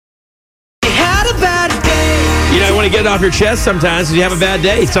want to get it off your chest sometimes because you have a bad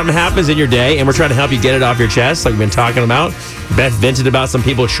day. Something happens in your day, and we're trying to help you get it off your chest, like we've been talking about. Beth vented about some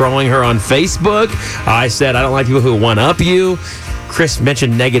people trolling her on Facebook. I said, I don't like people who one-up you. Chris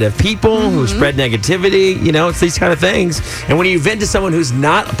mentioned negative people who spread negativity. You know, it's these kind of things. And when you vent to someone who's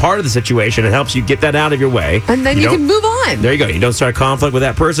not a part of the situation, it helps you get that out of your way. And then you can move on. There you go. You don't start conflict with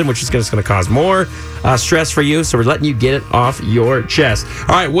that person, which is going to cause more stress for you. So we're letting you get it off your chest.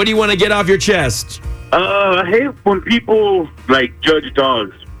 All right, what do you want to get off your chest? I hate when people, judge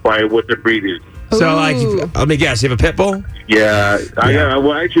dogs by what their breed is. So, let me guess, you have a pit bull? Yeah,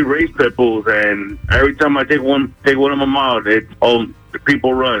 I actually raise pit bulls, and every time I take one of them out, the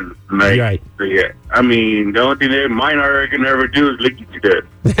people run. Right. Yeah, I mean, the only thing that mine can never do is lick you to death.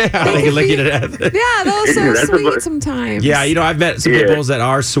 They can lick you to death. Yeah, those are sweet sometimes. Yeah, I've met some pit bulls that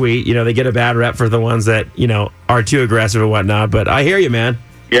are sweet. They get a bad rep for the ones that, are too aggressive and whatnot. But I hear you, man.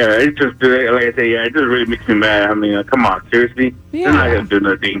 Yeah, it just, like I say, it just really makes me mad. I mean, come on, seriously? Yeah. They're not going to do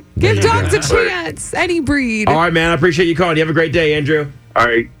nothing. Give dogs a chance, any breed. All right, man, I appreciate you calling. You have a great day, Andrew. All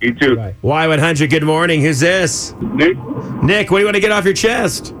right, you too. Bye. Y100, good morning. Who's this? Nick? Nick, what do you want to get off your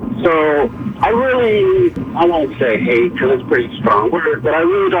chest? So, I won't say hate because it's a pretty strong word, but I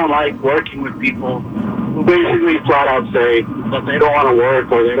really don't like working with people who basically flat out say that they don't want to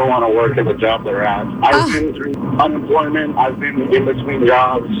work or they don't want to work at the job they're at. I've been through unemployment. I've been in between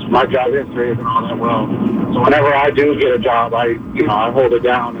jobs. My job history isn't all that well. So whenever I do get a job, I hold it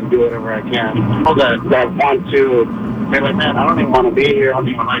down and do whatever I can. People that want to say, like, man, I don't even want to be here. I don't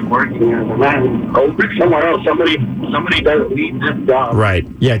even like working here. But man, go somewhere else. Somebody doesn't need this job. Right.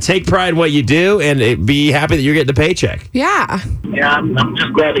 Yeah, take pride in what you do and be happy that you're getting a paycheck. Yeah. Yeah, I'm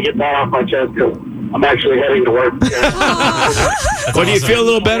just glad to get that off my chest because I'm actually heading to work. Well, do you feel a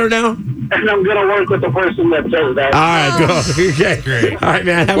little better now? And I'm going to work with the person that says that. All right, go. Okay. Great. All right,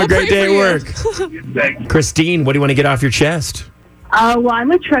 man. Have a great day at work. Thanks. Christine, what do you want to get off your chest? Well,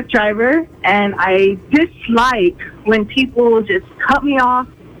 I'm a truck driver, and I dislike when people just cut me off,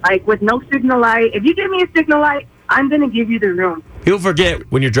 with no signal light. If you give me a signal light, I'm going to give you the room. People forget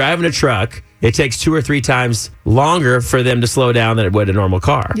when you're driving a truck, it takes 2 or 3 times longer for them to slow down than it would a normal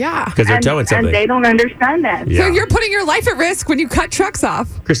car. Yeah. Because they're towing something. And they don't understand that. Yeah. So you're putting your life at risk when you cut trucks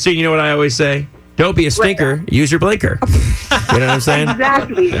off. Christine, you know what I always say? Don't be a stinker. Use your blinker. You know what I'm saying?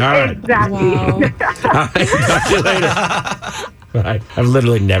 Exactly. All right. Exactly. Wow. All right. Talk to you later. I've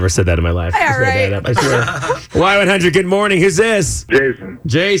literally never said that in my life. All Just made right. that up, I swear. Y100, good morning. Who's this? Jason.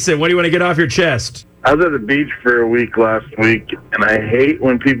 Jason, what do you want to get off your chest? I was at the beach for a week last week, and I hate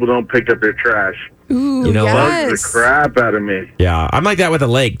when people don't pick up their trash. Ooh, You know what? Bugs the crap out of me. Yeah, I'm like that with a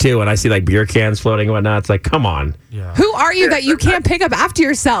lake, too. When I see, beer cans floating and whatnot, it's like, come on. Who are you that you can't pick up after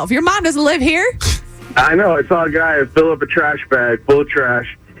yourself? Your mom doesn't live here? I know. I saw a guy fill up a trash bag full of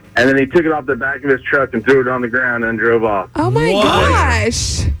trash, and then he took it off the back of his truck and threw it on the ground and drove off. Oh, my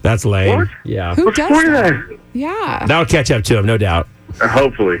gosh. That's lame. What? Yeah. Who does What's that? Yeah. That'll catch up to him, no doubt.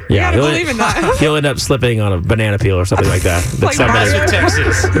 Hopefully. Yeah, gotta believe in that. He'll end up slipping on a banana peel or something like that. Like Mario.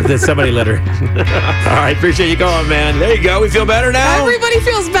 That somebody littered. All right, appreciate you calling, man. There you go. We feel better now. Everybody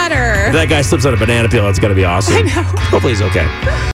feels better. If that guy slips on a banana peel, it's going to be awesome. I know. Hopefully he's okay.